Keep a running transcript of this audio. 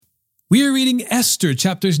We are reading Esther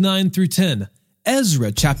chapters 9 through 10,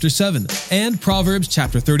 Ezra chapter 7, and Proverbs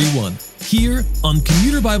chapter 31, here on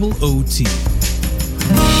Commuter Bible OT.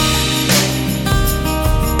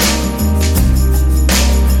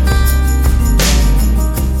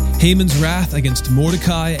 Haman's wrath against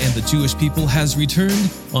Mordecai and the Jewish people has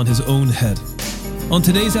returned on his own head. On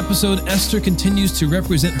today's episode, Esther continues to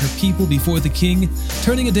represent her people before the king,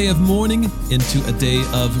 turning a day of mourning into a day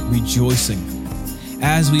of rejoicing.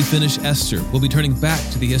 As we finish Esther, we'll be turning back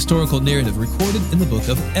to the historical narrative recorded in the book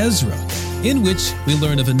of Ezra, in which we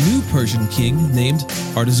learn of a new Persian king named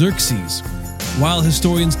Artaxerxes. While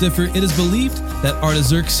historians differ, it is believed that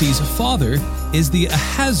Artaxerxes' father is the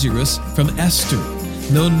Ahasuerus from Esther,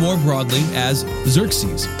 known more broadly as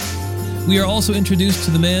Xerxes. We are also introduced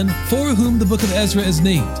to the man for whom the book of Ezra is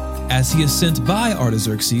named, as he is sent by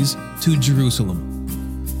Artaxerxes to Jerusalem.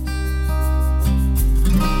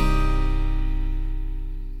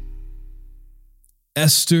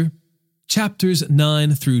 Esther, chapters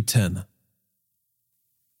 9 through 10.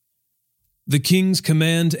 The king's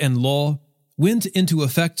command and law went into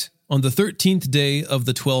effect on the 13th day of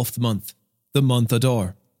the 12th month, the month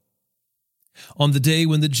Adar. On the day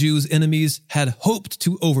when the Jews' enemies had hoped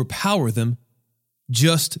to overpower them,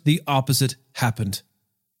 just the opposite happened.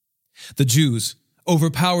 The Jews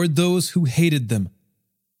overpowered those who hated them.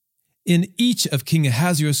 In each of King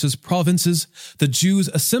Ahasuerus' provinces, the Jews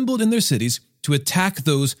assembled in their cities to attack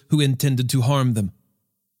those who intended to harm them.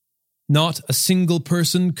 Not a single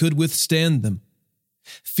person could withstand them.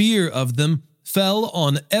 Fear of them fell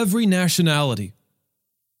on every nationality.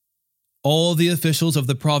 All the officials of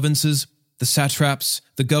the provinces, the satraps,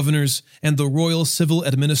 the governors, and the royal civil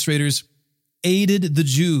administrators aided the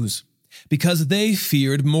Jews because they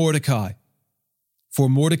feared Mordecai. For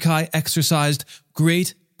Mordecai exercised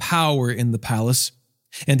great power in the palace,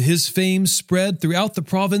 and his fame spread throughout the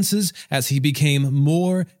provinces as he became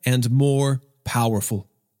more and more powerful.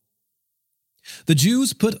 The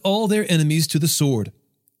Jews put all their enemies to the sword,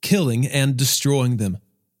 killing and destroying them.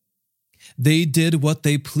 They did what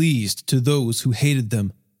they pleased to those who hated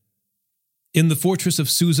them. In the fortress of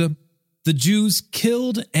Susa, the Jews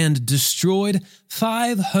killed and destroyed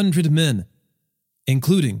 500 men,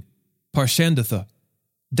 including Parshandatha,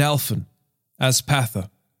 Dalphon, Aspatha,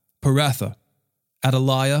 Paratha,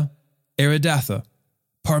 Adaliah, Aridatha,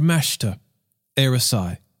 Parmashta,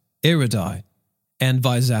 Arasai, Aradai, and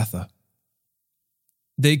Vizatha.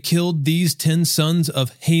 They killed these 10 sons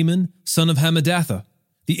of Haman, son of Hammedatha,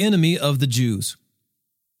 the enemy of the Jews.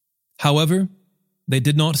 However, they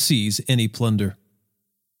did not seize any plunder.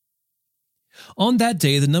 On that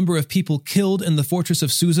day, the number of people killed in the fortress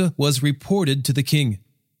of Susa was reported to the king.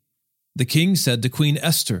 The king said to Queen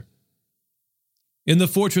Esther, "In the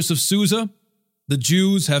fortress of Susa, the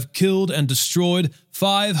Jews have killed and destroyed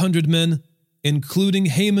 500 men, including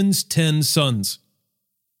Haman's 10 sons.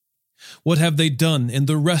 What have they done in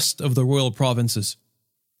the rest of the royal provinces?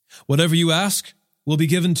 Whatever you ask will be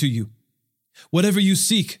given to you. Whatever you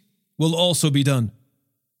seek will also be done."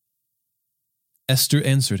 Esther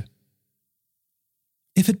answered,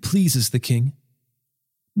 "If it pleases the king,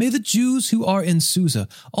 may the Jews who are in Susa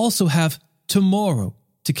also have tomorrow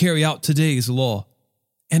to carry out today's law,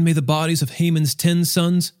 and may the bodies of Haman's 10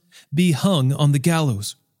 sons be hung on the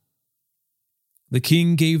gallows." The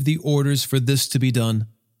king gave the orders for this to be done,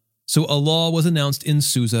 so a law was announced in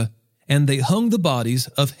Susa, and they hung the bodies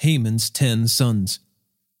of Haman's 10 sons.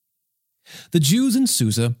 The Jews in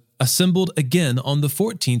Susa assembled again on the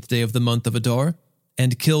 14th day of the month of Adar,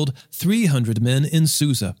 and killed 300 men in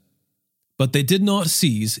Susa, but they did not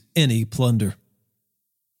seize any plunder.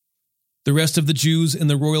 The rest of the Jews in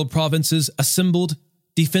the royal provinces assembled,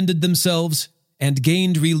 defended themselves, and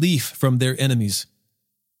gained relief from their enemies.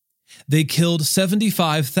 They killed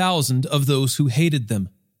 75,000 of those who hated them,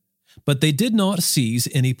 but they did not seize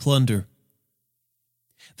any plunder.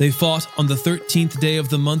 They fought on the 13th day of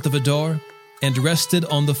the month of Adar and rested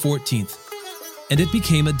on the 14th, and it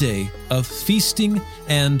became a day of feasting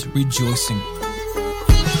and rejoicing.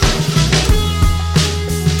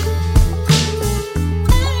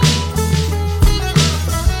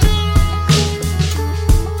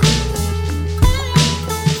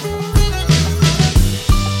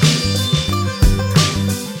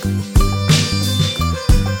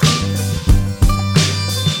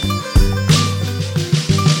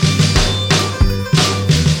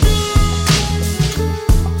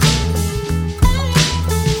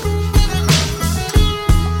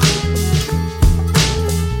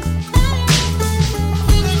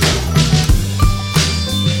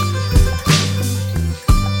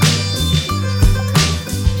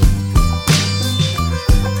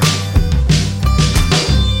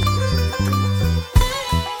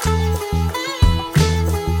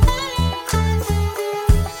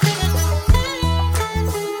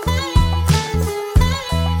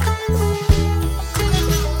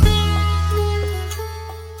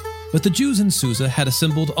 But the Jews in Susa had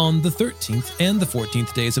assembled on the 13th and the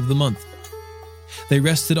 14th days of the month. They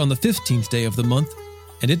rested on the 15th day of the month,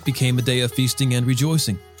 and it became a day of feasting and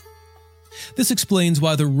rejoicing. This explains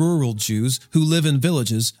why the rural Jews who live in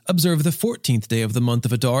villages observe the 14th day of the month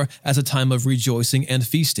of Adar as a time of rejoicing and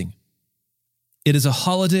feasting. It is a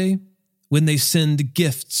holiday when they send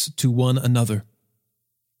gifts to one another.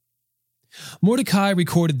 Mordecai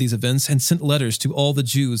recorded these events and sent letters to all the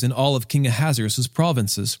Jews in all of King Ahasuerus'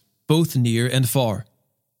 provinces, both near and far.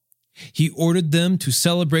 He ordered them to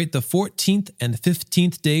celebrate the 14th and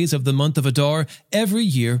 15th days of the month of Adar every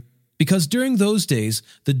year, because during those days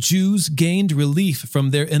the Jews gained relief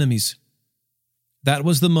from their enemies. That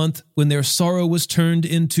was the month when their sorrow was turned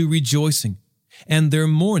into rejoicing, and their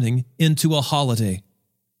mourning into a holiday.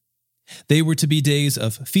 They were to be days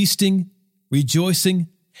of feasting, rejoicing,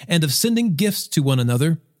 and of sending gifts to one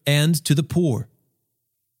another and to the poor.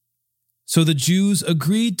 So the Jews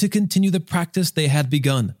agreed to continue the practice they had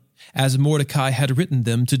begun, as Mordecai had written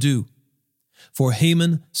them to do. For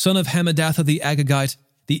Haman, son of Hammedatha the Agagite,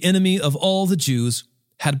 the enemy of all the Jews,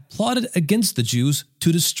 had plotted against the Jews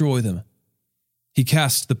to destroy them. He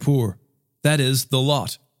cast the poor, that is, the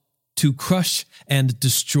lot, to crush and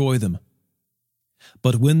destroy them.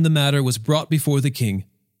 But when the matter was brought before the king,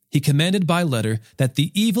 he commanded by letter that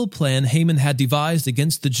the evil plan Haman had devised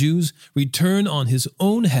against the Jews return on his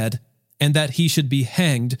own head, and that he should be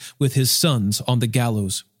hanged with his sons on the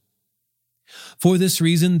gallows. For this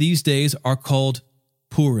reason, these days are called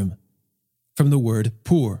Purim, from the word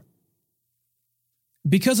pur.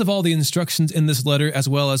 Because of all the instructions in this letter, as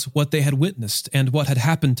well as what they had witnessed and what had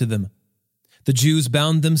happened to them, the Jews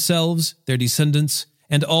bound themselves, their descendants,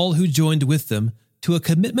 and all who joined with them to a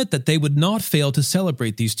commitment that they would not fail to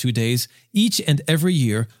celebrate these 2 days each and every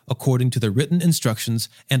year according to the written instructions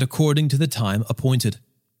and according to the time appointed.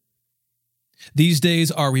 These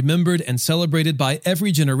days are remembered and celebrated by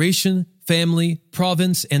every generation, family,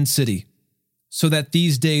 province, and city, so that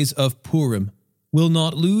these days of Purim will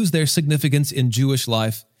not lose their significance in Jewish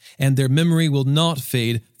life, and their memory will not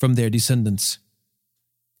fade from their descendants.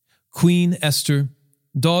 Queen Esther,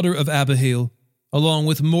 daughter of Abihail, along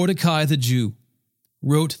with Mordecai the Jew,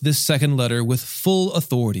 wrote this second letter with full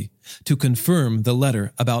authority to confirm the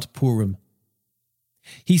letter about Purim.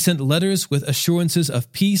 He sent letters with assurances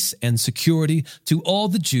of peace and security to all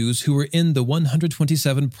the Jews who were in the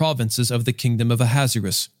 127 provinces of the kingdom of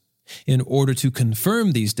Ahasuerus, in order to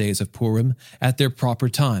confirm these days of Purim at their proper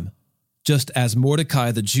time, just as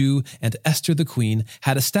Mordecai the Jew and Esther the queen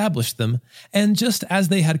had established them, and just as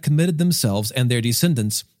they had committed themselves and their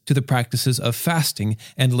descendants to the practices of fasting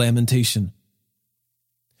and lamentation.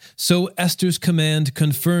 So Esther's command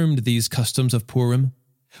confirmed these customs of Purim,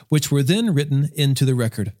 which were then written into the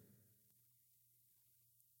record.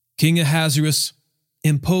 King Ahasuerus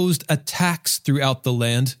imposed a tax throughout the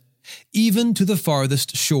land, even to the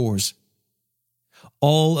farthest shores.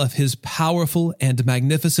 All of his powerful and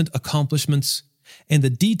magnificent accomplishments, and the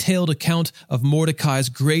detailed account of Mordecai's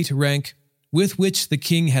great rank with which the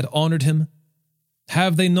king had honored him,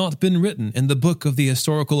 have they not been written in the book of the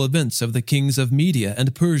historical events of the kings of Media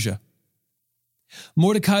and Persia?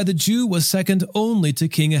 Mordecai the Jew was second only to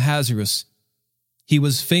King Ahasuerus. He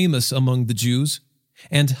was famous among the Jews,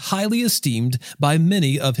 and highly esteemed by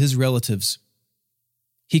many of his relatives.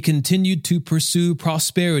 He continued to pursue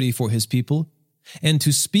prosperity for his people, and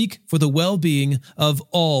to speak for the well-being of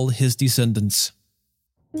all his descendants.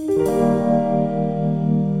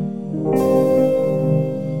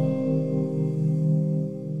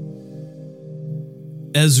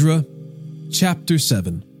 Ezra, chapter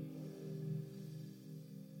 7.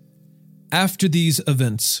 After these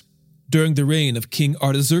events, during the reign of King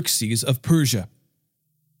Artaxerxes of Persia,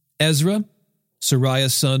 Ezra,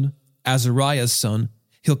 Seraiah's son, Azariah's son,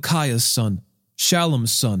 Hilkiah's son,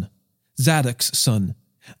 Shallum's son, Zadok's son,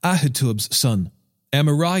 Ahitub's son,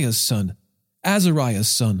 Amariah's son, Azariah's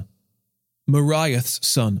son, Moriah's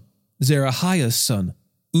son, Zerahiah's son,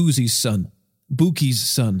 Uzzi's son, Buki's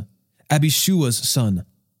son, Abishua's son,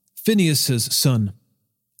 Phinehas's son,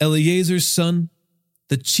 Eleazar's son,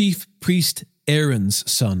 the chief priest Aaron's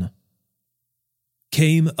son,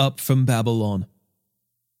 came up from Babylon.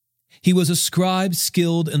 He was a scribe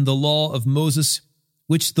skilled in the law of Moses,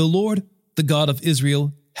 which the Lord, the God of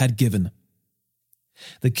Israel, had given.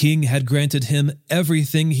 The king had granted him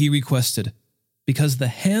everything he requested, because the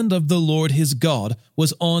hand of the Lord his God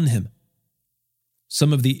was on him.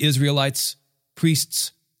 Some of the Israelites,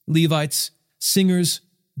 priests, Levites, singers,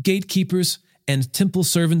 gatekeepers, and temple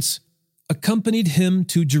servants accompanied him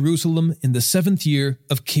to Jerusalem in the 7th year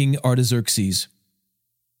of King Artaxerxes.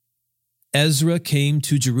 Ezra came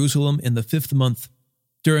to Jerusalem in the 5th month,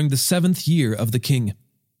 during the 7th year of the king.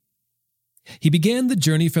 He began the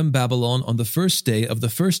journey from Babylon on the 1st day of the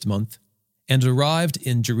 1st month, and arrived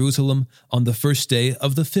in Jerusalem on the 1st day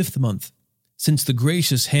of the 5th month, since the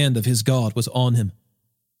gracious hand of his God was on him.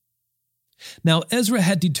 Now Ezra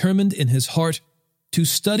had determined in his heart to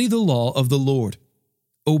study the law of the Lord,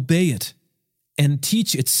 obey it, and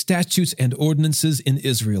teach its statutes and ordinances in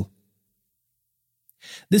Israel.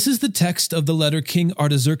 This is the text of the letter King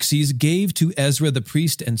Artaxerxes gave to Ezra the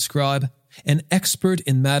priest and scribe, an expert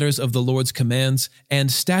in matters of the Lord's commands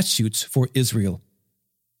and statutes for Israel.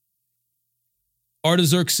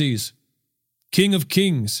 Artaxerxes, King of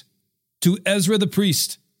Kings, to Ezra the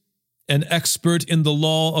priest, an expert in the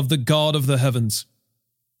law of the God of the heavens.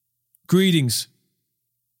 Greetings.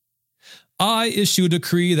 I issue a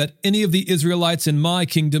decree that any of the Israelites in my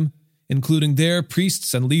kingdom, including their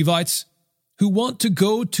priests and Levites, who want to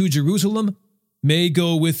go to Jerusalem, may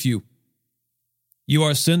go with you. You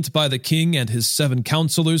are sent by the king and his 7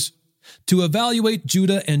 counselors to evaluate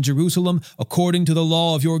Judah and Jerusalem according to the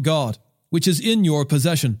law of your God, which is in your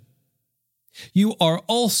possession. You are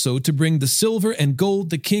also to bring the silver and gold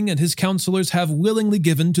the king and his counselors have willingly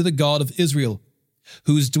given to the God of Israel,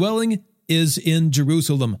 whose dwelling is in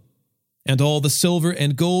Jerusalem, and all the silver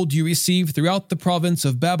and gold you receive throughout the province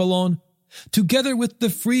of Babylon, together with the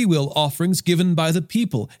freewill offerings given by the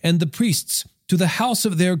people and the priests to the house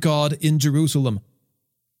of their God in Jerusalem.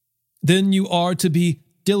 Then you are to be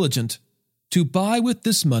diligent to buy with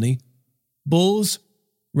this money bulls,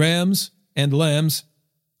 rams, and lambs,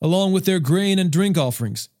 along with their grain and drink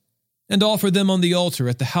offerings, and offer them on the altar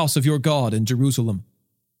at the house of your God in Jerusalem.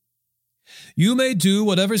 You may do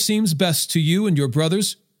whatever seems best to you and your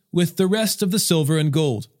brothers with the rest of the silver and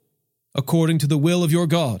gold, according to the will of your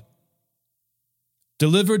God.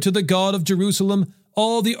 Deliver to the God of Jerusalem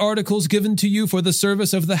all the articles given to you for the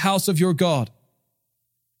service of the house of your God.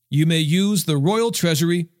 You may use the royal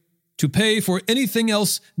treasury to pay for anything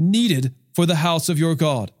else needed for the house of your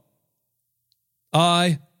God.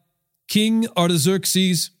 I, King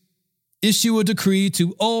Artaxerxes, issue a decree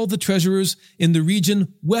to all the treasurers in the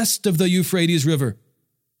region west of the Euphrates River.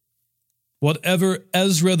 Whatever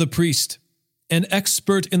Ezra the priest, an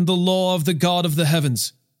expert in the law of the God of the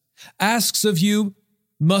heavens, asks of you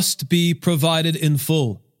must be provided in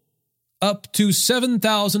full, up to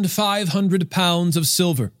 7,500 pounds of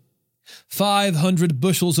silver, 500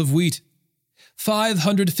 bushels of wheat,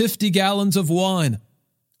 550 gallons of wine,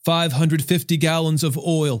 550 gallons of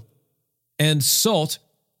oil, and salt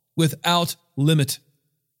without limit.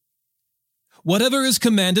 Whatever is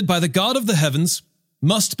commanded by the God of the heavens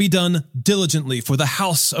must be done diligently for the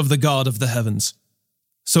house of the God of the heavens,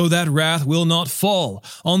 so that wrath will not fall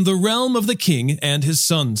on the realm of the king and his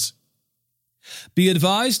sons. Be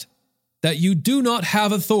advised that you do not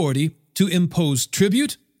have authority to impose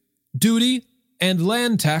tribute, duty, and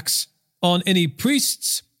land tax on any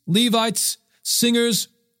priests, Levites, singers,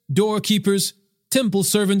 doorkeepers, temple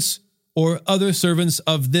servants, or other servants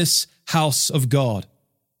of this house of God.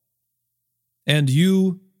 And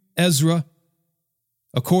you, Ezra,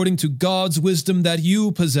 according to God's wisdom that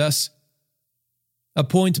you possess,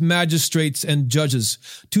 appoint magistrates and judges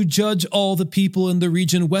to judge all the people in the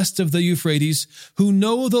region west of the Euphrates who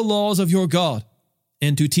know the laws of your God,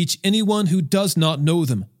 and to teach anyone who does not know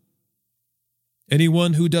them.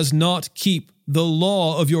 Anyone who does not keep the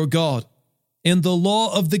law of your God and the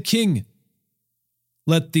law of the king,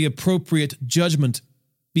 let the appropriate judgment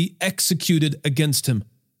be executed against him,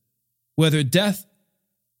 whether death,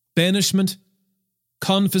 banishment,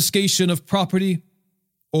 confiscation of property,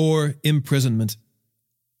 or imprisonment.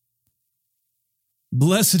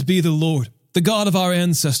 Blessed be the Lord, the God of our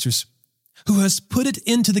ancestors, who has put it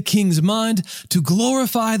into the king's mind to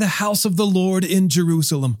glorify the house of the Lord in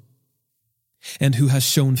Jerusalem, and who has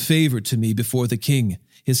shown favor to me before the king,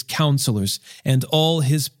 his counselors, and all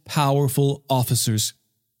his powerful officers.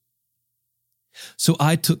 So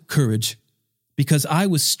I took courage, because I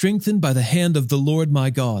was strengthened by the hand of the Lord my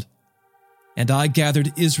God, and I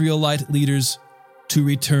gathered Israelite leaders to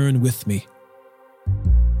return with me.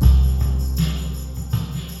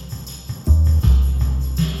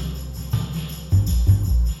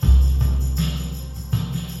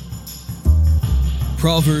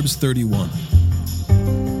 Proverbs 31.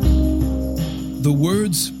 The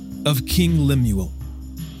words of King Lemuel,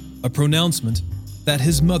 a pronouncement that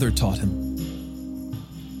his mother taught him.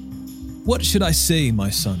 What should I say, my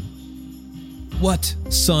son? What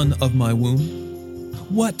son of my womb?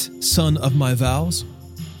 What son of my vows?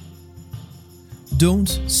 Don't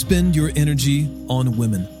spend your energy on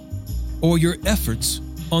women, or your efforts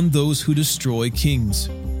on those who destroy kings.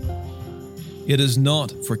 It is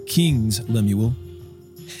not for kings, Lemuel,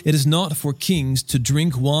 It is not for kings to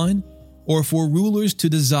drink wine, or for rulers to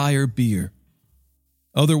desire beer.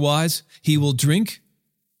 Otherwise, he will drink,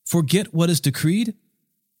 forget what is decreed,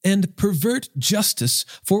 and pervert justice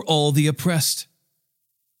for all the oppressed.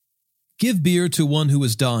 Give beer to one who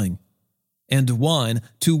is dying, and wine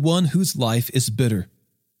to one whose life is bitter.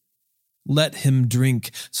 Let him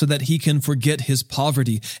drink so that he can forget his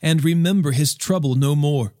poverty and remember his trouble no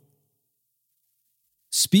more.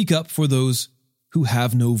 Speak up for those who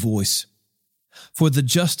have no voice, for the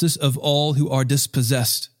justice of all who are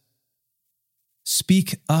dispossessed.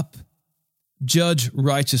 Speak up, judge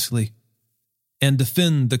righteously, and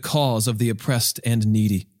defend the cause of the oppressed and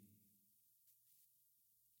needy.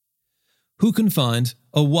 Who can find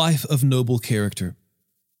a wife of noble character?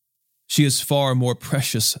 She is far more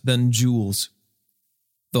precious than jewels.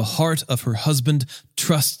 The heart of her husband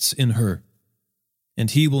trusts in her,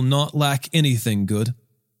 and he will not lack anything good.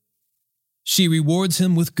 She rewards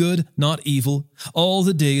him with good, not evil, all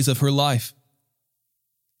the days of her life.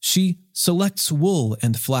 She selects wool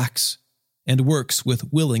and flax, and works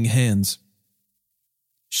with willing hands.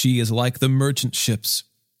 She is like the merchant ships,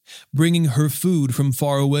 bringing her food from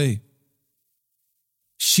far away.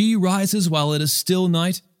 She rises while it is still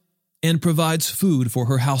night, and provides food for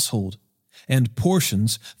her household, and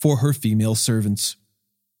portions for her female servants.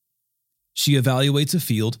 She evaluates a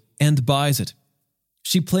field and buys it.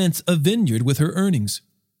 She plants a vineyard with her earnings.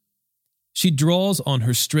 She draws on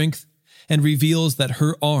her strength and reveals that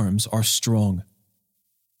her arms are strong.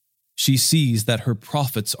 She sees that her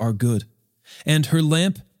profits are good, and her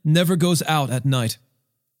lamp never goes out at night.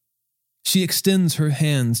 She extends her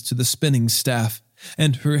hands to the spinning staff,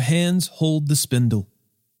 and her hands hold the spindle.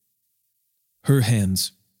 Her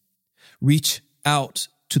hands reach out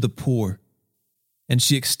to the poor, and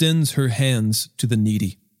she extends her hands to the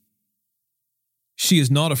needy. She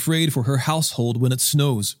is not afraid for her household when it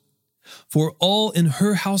snows, for all in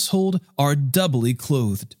her household are doubly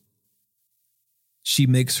clothed. She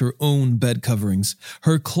makes her own bed coverings.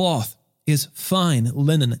 Her cloth is fine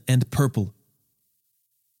linen and purple.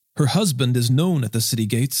 Her husband is known at the city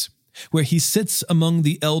gates, where he sits among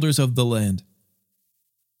the elders of the land.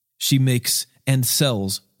 She makes and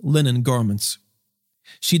sells linen garments.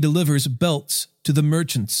 She delivers belts to the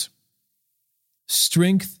merchants.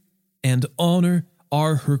 Strength and honor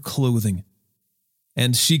are her clothing,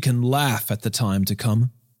 and she can laugh at the time to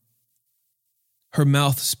come. Her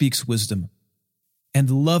mouth speaks wisdom, and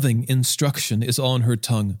loving instruction is on her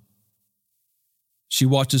tongue. She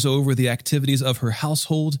watches over the activities of her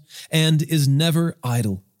household and is never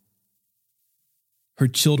idle. Her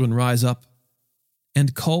children rise up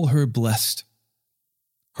and call her blessed.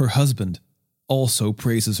 Her husband also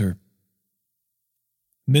praises her.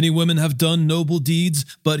 Many women have done noble deeds,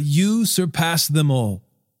 but you surpass them all.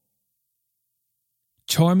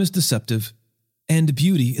 Charm is deceptive, and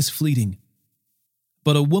beauty is fleeting,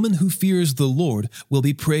 but a woman who fears the Lord will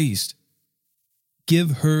be praised.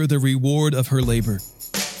 Give her the reward of her labor,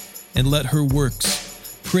 and let her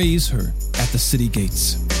works praise her at the city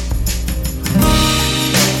gates.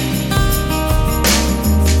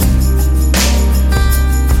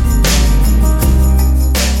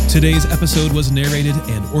 Today's episode was narrated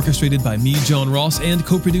and orchestrated by me, John Ross, and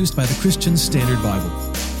co-produced by the Christian Standard Bible.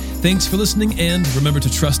 Thanks for listening, and remember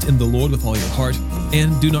to trust in the Lord with all your heart,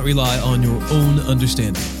 and do not rely on your own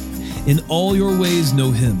understanding. In all your ways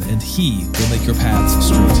know Him, and He will make your paths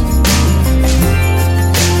straight.